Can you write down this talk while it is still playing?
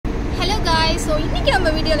guys, so இன்னைக்கு நம்ம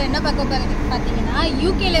வீடியோல என்ன பார்க்க போறோம்னு பாத்தீங்கன்னா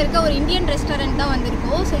யூகேல இருக்க ஒரு இந்தியன் ரெஸ்டாரன்ட் தான்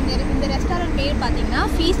வந்திருக்கோம். சோ இந்த ரெஸ்டாரன்ட் பேர் பாத்தீங்கன்னா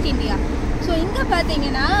ஃபீஸ்ட் இந்தியா. ஸோ இங்கே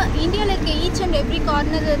பார்த்தீங்கன்னா இந்தியாவில் இருக்க ஈச் அண்ட் எவ்ரி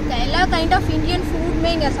கார்னர் இருக்க எல்லா கைண்ட் ஆஃப் இந்தியன்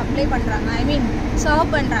ஃபுட்மே இங்கே சப்ளை பண்ணுறாங்க, ஐ மீன்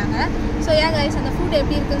சர்வ் பண்ணுறாங்க. ஸோ ஏன் கைஸ் அந்த ஃபுட்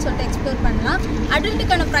எப்படி இருக்குன்னு சொல்லிட்டு எக்ஸ்ப்ளோர் பண்ணலாம்.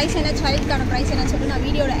 அடல்ட்டுக்கான ப்ரைஸ் என்ன, சைல்டுக்கான ப்ரைஸ் என்னன்னு சொல்லிட்டு நான்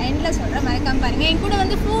வீடியோட எண்டில் சொல்கிறேன், மறக்காம பாருங்கள். என் கூட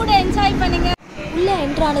வந்து ஃபுட்டை என்ஜாய் பண்ணுங்கள். உள்ளே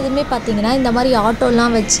என்ட்ரானதுமே பார்த்தீங்கன்னா இந்த மாதிரி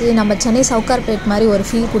ஆட்டோலாம் வச்சு நம்ம சென்னை சவுகார்பேட் மாதிரி ஒரு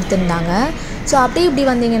ஃபீல் கொடுத்துருந்தாங்க. ஸோ அப்படியே இப்படி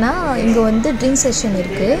வந்தீங்கன்னா இங்கே வந்து ட்ரிங்க் செஷன்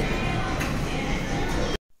இருக்குது.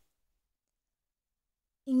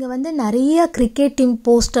 இங்கே வந்து நிறைய கிரிக்கெட் டீம்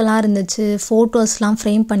போஸ்டெல்லாம் இருந்துச்சு, ஃபோட்டோஸ்லாம்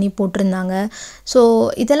ஃப்ரேம் பண்ணி போட்டிருந்தாங்க. ஸோ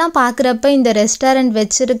இதெல்லாம் பார்க்குறப்ப இந்த ரெஸ்டாரண்ட்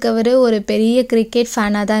வச்சுருக்கவர் ஒரு பெரிய கிரிக்கெட்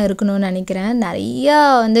ஃபேனாக தான் இருக்கணும்னு நினைக்கிறேன். நிறையா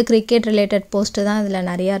வந்து கிரிக்கெட் ரிலேட்டட் போஸ்ட்டு தான் இதில்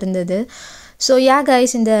நிறையா இருந்தது. ஸோ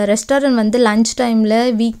கைஸ், இந்த ரெஸ்டாரண்ட் வந்து லன்ச் டைமில்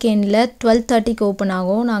வீக்கெண்டில் 12:30க்கு ஓப்பன்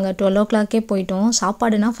ஆகும். நாங்கள் 12 o'clockே போயிட்டோம்.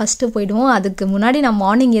 சாப்பாடுனா ஃபஸ்ட்டு போயிடுவோம். அதுக்கு முன்னாடி நான்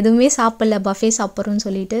மார்னிங் எதுவுமே சாப்பிடல, பஃபே சாப்பிட்றோன்னு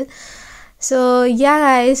சொல்லிட்டு. ஸோ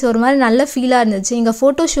கைஸ், ஒரு மாதிரி நல்ல ஃபீலாக இருந்துச்சு. இங்கே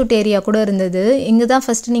ஃபோட்டோ ஷூட் ஏரியா கூட இருந்தது. இங்கே தான்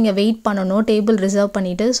ஃபஸ்ட்டு நீங்கள் வெயிட் பண்ணணும், டேபிள் ரிசர்வ்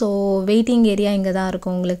பண்ணிவிட்டு. ஸோ வெயிட்டிங் ஏரியா இங்கே தான்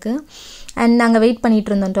இருக்கும் உங்களுக்கு. அண்ட் நாங்கள் வெயிட்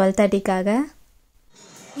பண்ணிகிட்டு இருந்தோம் 12:30க்காக.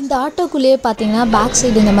 இந்த ஆட்டோக்குள்ளேயே பார்த்தீங்கன்னா பேக்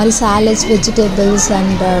சைடு இந்த மாதிரி சாலட்ஸ், வெஜிடபிள்ஸ்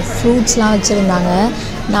அண்ட் ஃப்ரூட்ஸ்லாம் வச்சுருந்தாங்க.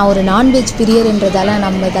 நான் ஒரு நான்வெஜ் பிரியர்ன்றதால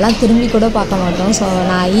நம்ம இதெல்லாம் திரும்பி கூட பார்க்க மாட்டோம். ஸோ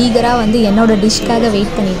நான் ஈகராக வந்து என்னோடய டிஷ்க்காக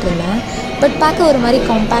வெயிட் பண்ணிகிட்டு இருந்தேன். பட் பார்க்க ஒரு மாதிரி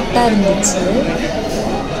காம்பேக்டாக இருந்துச்சு.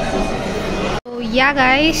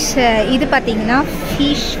 கைஸ், இது பார்த்தீங்கன்னா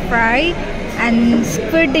ஃபிஷ் ஃப்ரை அண்ட்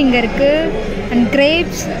ஸ்குவிட் இங்கே இருக்குது, அண்ட்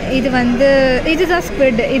கிரேப்ஸ். இதுதான்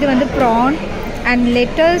ஸ்குவிட், இது வந்து ப்ரான் அண்ட்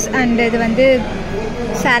லெட்டர்ஸ், அண்ட் இது வந்து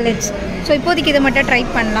சாலட்ஸ். ஸோ இப்போதைக்கு இதை மட்டும் ட்ரை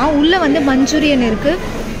பண்ணலாம். உள்ளே வந்து மஞ்சூரியன் இருக்குது.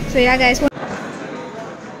 ஸோ கைஸ்,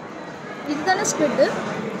 இதுதானே ஸ்குவிட்டு.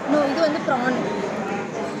 இன்னும் இது வந்து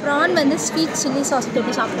ப்ரான் வந்து ஸ்வீட் சில்லி சாஸ்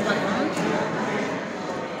போட்டு சாப்பிட்டு பார்க்கலாம்.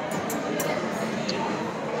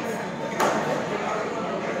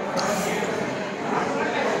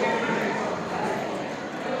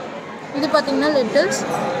 இது பார்த்தீங்கன்னா லெட்டர்ஸ்.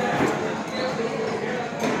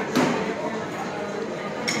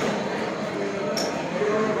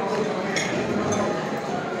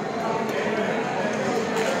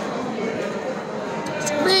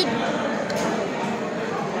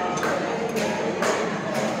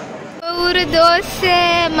 ஒரு தோசை,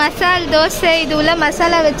 மசால் தோசை. இது உள்ள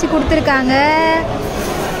மசாலா வச்சு கொடுத்துருக்காங்க.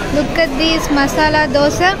 Look at this masala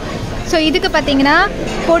dosa. So இதுக்கு பார்த்தீங்கன்னா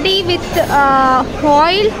பொடி with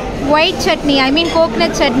oil, white chutney, I mean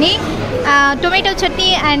coconut chutney, tomato chutney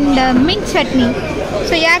and mint chutney.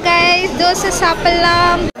 So guys, dosa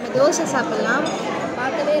சாப்பிட்லாம்.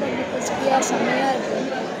 பார்க்கவே ரொம்ப கிறிஸ்பியாக செம்மையாக இருக்குது.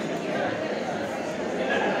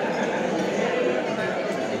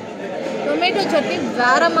 டொமேட்டோ சட்னி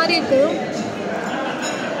வேறு மாதிரி இருக்குது.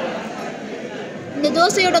 இந்த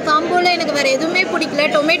தோசையோட காம்போவில் எனக்கு வேறு எதுவுமே பிடிக்கல.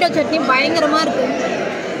 டொமேட்டோ சட்னி பயங்கரமாக இருக்குது.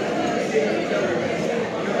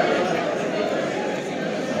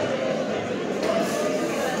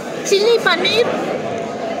 சில்லி பன்னீர்,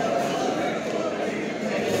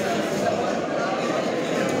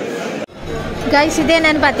 கைஸ், இது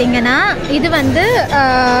என்னன்னு பார்த்தீங்கன்னா இது வந்து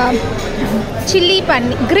சில்லி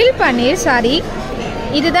பன்னீர், கிரில் பன்னீர், சாரி,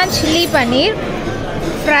 இதுதான் சில்லி பன்னீர்.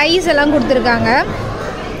 ஃப்ரைஸ் எல்லாம் கொடுத்துருக்காங்க.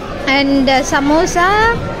 அண்ட் சமோசா,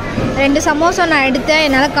 2 சமோசா நான் எடுத்தேன்.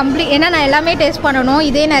 என்னால் ஏன்னா நான் எல்லாமே டேஸ்ட் பண்ணணும்.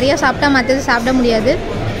 இதே நிறையா சாப்பிட்டா மற்றது சாப்பிட முடியாது.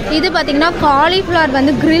 இது பார்த்திங்கன்னா காலிஃப்ளவர்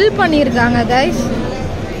வந்து கிரில் பண்ணியிருக்காங்க கைஸ்,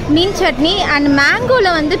 மீன் சட்னி அண்ட்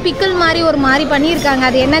மேங்கோவில் வந்து பிக்கிள் மாதிரி ஒரு மாதிரி பண்ணியிருக்காங்க.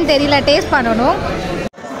 அது என்னன்னு தெரியல, டேஸ்ட் பண்ணணும்.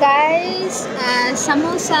 கைஸ்,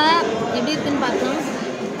 சமோசா எப்படி இருக்குன்னு பார்க்கலாம்.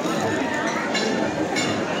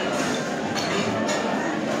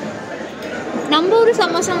 நம்ம ஊர்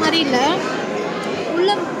சமோசா மாதிரி இல்லை,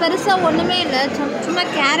 உள்ள பெருசாக ஒன்றுமே இல்லை, சும்மா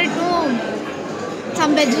கேரட்டும்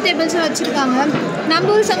சம் வெஜிடபிள்ஸும் வச்சுருக்காங்க.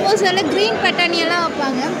 நம்ம ஊர் சமோசாவில் க்ரீன் பட்டாணியெல்லாம்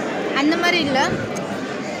வைப்பாங்க, அந்த மாதிரி இல்லை,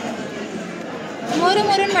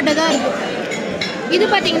 மொறுன்னு மட்டும் தான் இருக்குது. இது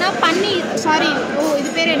பார்த்தீங்கன்னா பன்னீர், சாரி, இது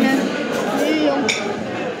பேர் என்ன, ஐயோ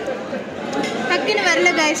டக்குன்னு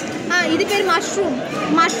வரல கைஸ். இது பேர்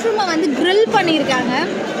மஷ்ரூமை வந்து க்ரில் பண்ணியிருக்காங்க.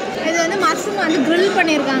 இது வந்து மஷ்ரூமை வந்து க்ரில்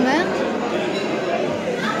பண்ணியிருக்காங்க.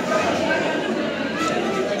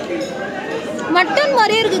 மட்டன்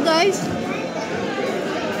மாதிரியே இருக்குது கைஸ்.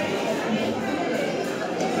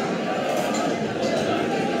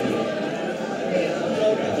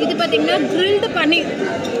 இது பார்த்தீங்கன்னா கிரில்டு பன்னீர்,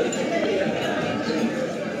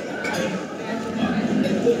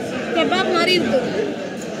 கபாப் மாதிரி இருக்குது.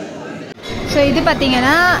 ஸோ இது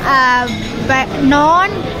பார்த்தீங்கன்னா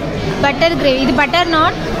நான் பட்டர் கிரேவி, இது பட்டர்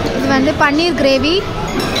நான், இது வந்து பன்னீர் கிரேவி,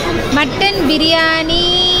 மட்டன் பிரியாணி,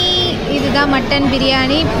 இதுதான் மட்டன்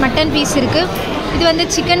பிரியாணி, மட்டன் பீஸ் இருக்குது. இது வந்து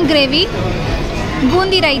chicken gravy,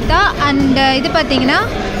 boondi raita and இது பார்த்திங்கன்னா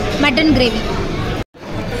மட்டன் கிரேவி.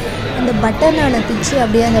 அந்த பட்டர் நானை பிச்சு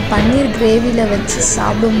அப்படியே அந்த பன்னீர் கிரேவியில் வச்சு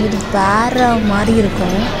சாப்பிடும்போது வேறு மாதிரி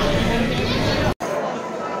இருக்கும்.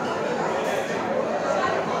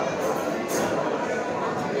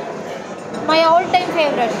 My all time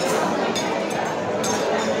favourite.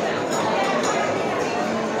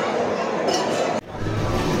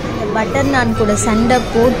 Butter நான் கூட சண்டை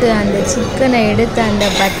போட்டு அந்த சிக்கனை எடுத்து அந்த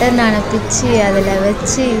பட்டர் நானை பிச்சு அதில்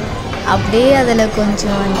வச்சு அப்படியே அதில்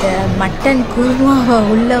கொஞ்சம் அந்த மட்டன் குருமாவை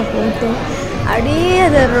உள்ளே போட்டு அப்படியே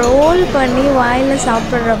அதை ரோல் பண்ணி வாயில்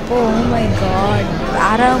சாப்பிட்றப்போ ஓ மை காட்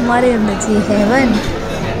வேற மாதிரி இருந்துச்சு, ஹெவன்.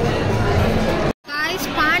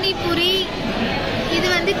 பானிபூரி, இது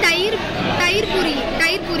வந்து தயிர்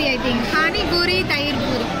பூரி ஐ திங்க். பானிபூரி தயிர்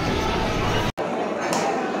பூரி.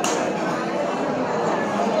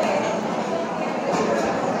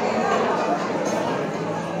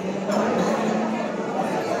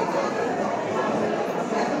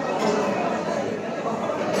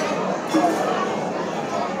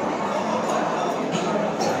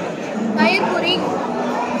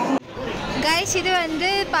 கைஸ் இது வந்து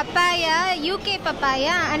papaya, UK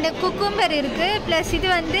papaya and cucumber இருக்குது. ப்ளஸ் இது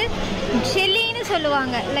வந்து ஜெல்லின்னு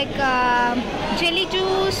சொல்லுவாங்க, லைக் ஜெல்லி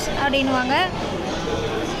ஜூஸ் அப்படின்வாங்க.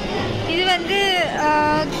 இது வந்து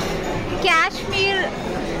Kashmir,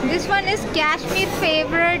 this one is Kashmir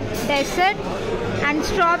favourite dessert and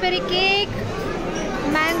strawberry cake,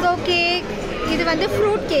 mango cake. இது வந்து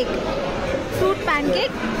fruit cake, fruit pan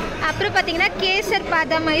cake. அப்புறம் பார்த்தீங்கன்னா கேசர்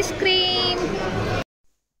பாதாம் ஐஸ்கிரீம்.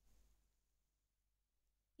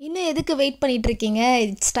 இன்னும் எதுக்கு வெயிட் பண்ணிகிட்ருக்கீங்க?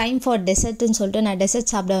 இட்ஸ் டைம் ஃபார் டெசர்ட்னு சொல்லிட்டு நான்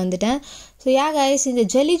டெசர்ட் சாப்பிட வந்துட்டேன். ஸோ கைஸ், இந்த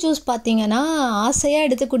ஜெல்லி ஜூஸ் பார்த்தீங்கன்னா ஆசையாக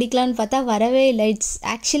எடுத்து குடிக்கலான்னு பார்த்தா வரவே இல்லை.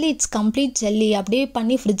 It's complete jelly. அப்படியே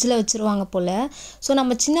பண்ணி ஃப்ரிட்ஜில் வச்சுருவாங்க போல். ஸோ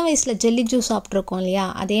நம்ம சின்ன வயசில் ஜெல்லி ஜூஸ் சாப்பிட்ருக்கோம் இல்லையா,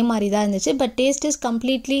 அதே மாதிரி தான் இருந்துச்சு. But taste is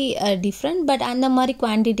completely different. But அந்த மாதிரி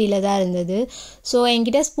குவான்டிட்டியில் தான் இருந்தது. ஸோ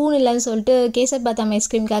என்கிட்ட ஸ்பூன் இல்லைன்னு சொல்லிட்டு கேசர் பாதாம்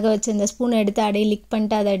ஐஸ்கிரீம்காக வச்சு இந்த ஸ்பூனை எடுத்து அப்படியே லிக்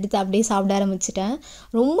பண்ணிட்டு அதை எடுத்து அப்படியே சாப்பிட ஆரம்பிச்சிட்டேன்.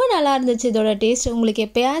 ரொம்ப நல்லா இருந்துச்சு இதோட டேஸ்ட். உங்களுக்கு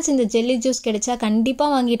எப்போயாச்சும் இந்த ஜெல்லி ஜூஸ் கிடைச்சா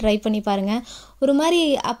கண்டிப்பாக வாங்கி ட்ரை பண்ணி பாருங்கள். ஒரு மாதிரி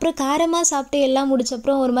அப்புறம் காரமாக சாப்பிட்டு எல்லாம்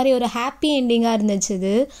முடிச்சப்புறம் ஒரு மாதிரி ஒரு ஹாப்பி எண்டிங்காக இருந்துச்சு.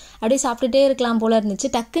 இது அப்படியே சாப்பிட்டுட்டே இருக்கலாம் போல் இருந்துச்சு.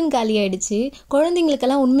 டக்குன்னு காலி ஆகிடுச்சு.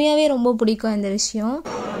 குழந்தைங்களுக்கெல்லாம் உண்மையாகவே ரொம்ப பிடிக்கும் இந்த விஷயம்.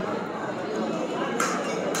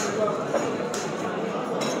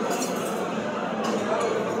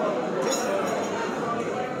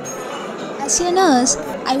 As a nurse,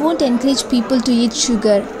 I won't encourage people to eat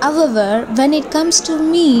sugar. However, when it comes to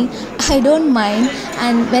me, I don't mind.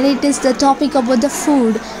 And when it is the topic about the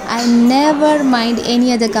food, I never mind any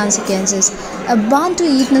other consequences. Born to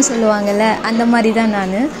eatனு சொல்லுவாங்கல்ல, அந்த மாதிரி தான்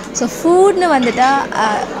நான். So ஃபுட்னு வந்துட்டா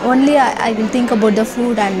only I will think about the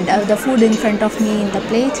food and the food in front of me in the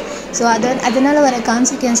plate. So அதனால் வர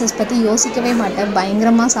consequences பற்றி யோசிக்கவே மாட்டேன்,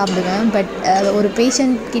 பயங்கரமாக சாப்பிடுவேன். பட் ஒரு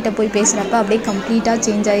பேஷண்ட் கிட்ட போய் பேசுகிறப்ப அப்படியே கம்ப்ளீட்டாக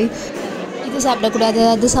சேஞ்ச் ஆகி இது சாப்பிடக்கூடாது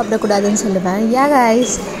அது சாப்பிடக்கூடாதுன்னு சொல்லுவேன்.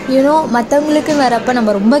 கைஸ், மற்றவங்களுக்குன்னு வரப்போ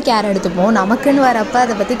நம்ம ரொம்ப கேர் எடுத்துப்போம். நமக்குன்னு வரப்போ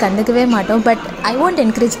அதை பற்றி கண்டுக்கவே மாட்டோம். But I want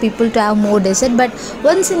encourage people to have more dessert. But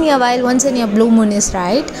once in a blue Moon is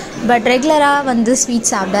right. But ரெகுலராக வந்து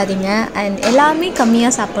ஸ்வீட் சாப்பிடாதீங்க அண்ட் எல்லாமே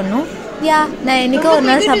கம்மியாக சாப்பிட்ணும். நான் என்றைக்கோ ஒரு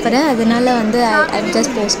நாள் சாப்பிட்றேன், அதனால வந்து I'm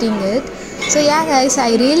just posting it. So guys,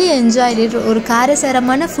 I really enjoyed it. ஒரு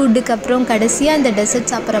காரசாரமான ஃபுட்டுக்கு அப்புறம் கடைசியாக இந்த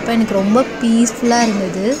டெசர்ட் சாப்பிட்றப்ப எனக்கு ரொம்ப பீஸ்ஃபுல்லாக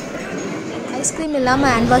இருந்தது. ஐஸ்கிரீம்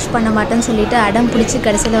இல்லாமல் ஹேண்ட் வாஷ் பண்ண மாட்டேன்னு சொல்லிவிட்டு அடம் பிடிச்சி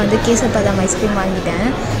கடைசியில் வந்து கேசர் பாதாம் ஐஸ்கிரீம் வாங்கிட்டேன்.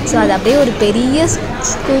 ஸோ அது அப்படியே ஒரு பெரிய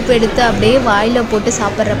ஸ்கூப் எடுத்து அப்படியே வாயில் போட்டு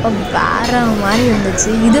சாப்பிட்றப்ப வேறு மாதிரி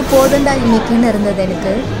இருந்துச்சு. இது போதுண்டா இன்னைக்குன்னு இருந்தது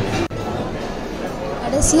எனக்கு.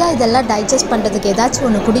 கடைசியாக இதெல்லாம் டைஜஸ்ட் பண்ணுறதுக்கு ஏதாச்சும்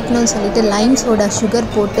ஒன்று குடிக்கணும்னு சொல்லிட்டு லைம் சோடா சுகர்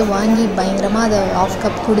போட்டு வாங்கி பயங்கரமாக அதை 1/2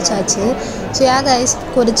 கப் குடித்தாச்சு. ஸோ கைஸ்,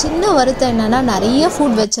 ஒரு சின்ன வருத்தம் என்னென்னா நிறைய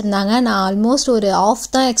ஃபுட் வச்சுருந்தாங்க. நான் ஆல்மோஸ்ட் ஒரு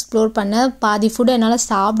 1/2 தான் எக்ஸ்ப்ளோர் பண்ணேன். பாதி ஃபுட் என்னால்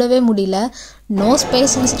சாப்பிடவே முடியல. No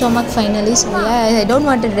space in stomach finally. So I don't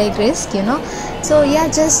want to take risk so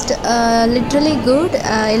just literally good.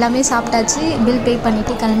 எல்லாமே சாப்பிட்டாச்சு. பில் பே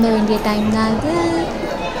பண்ணிவிட்டு கிளம்ப வேண்டிய டைம் தான் அது.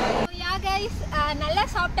 நல்லா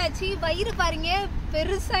சாப்பிட்டாச்சு. வயிறு பாருங்க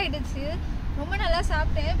பெருசாகிடுச்சு. ரொம்ப நல்லா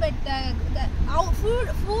சாப்பிட்டேன். பட்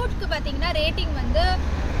ஃபுட்க்கு பார்த்தீங்கன்னா ரேட்டிங் வந்து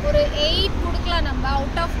ஒரு 8 கொடுக்கலாம் நம்ம,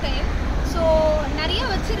 அவுட் ஆஃப் 10. ஸோ நிறைய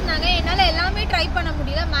வச்சுருந்தாங்க, என்னால் எல்லாமே ட்ரை பண்ண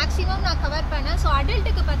முடியல. மேக்ஸிமம் நான் கவர் பண்ணேன். ஸோ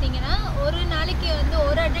அடல்ட்டுக்கு பார்த்தீங்கன்னா ஒரு நாளைக்கு வந்து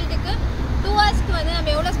ஒரு அடல்ட்டுக்கு 2 ஹவர்ஸ்க்கு வந்து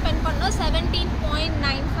நம்ம எவ்வளோ ஸ்பெண்ட் பண்ணோம்,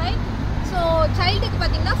 17.95. ஸோ சைல்டுக்கு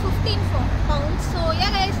பார்த்தீங்கன்னா 15 pounds. ஸோ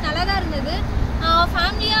கைஸ், நல்லா தான் இருந்தது.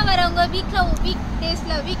 ஃபேமிலியாக வரவங்க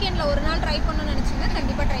வீக்கெண்டில் ஒரு நாள் ட்ரை பண்ணணும்னு நினச்சிங்கன்னா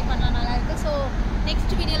கண்டிப்பாக ட்ரை பண்ணலாம், நல்லாயிருக்கு. ஸோ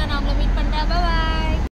நெக்ஸ்ட் வீடியோவில் நான் உங்களை மீட் பண்ணுறேன். பாய்.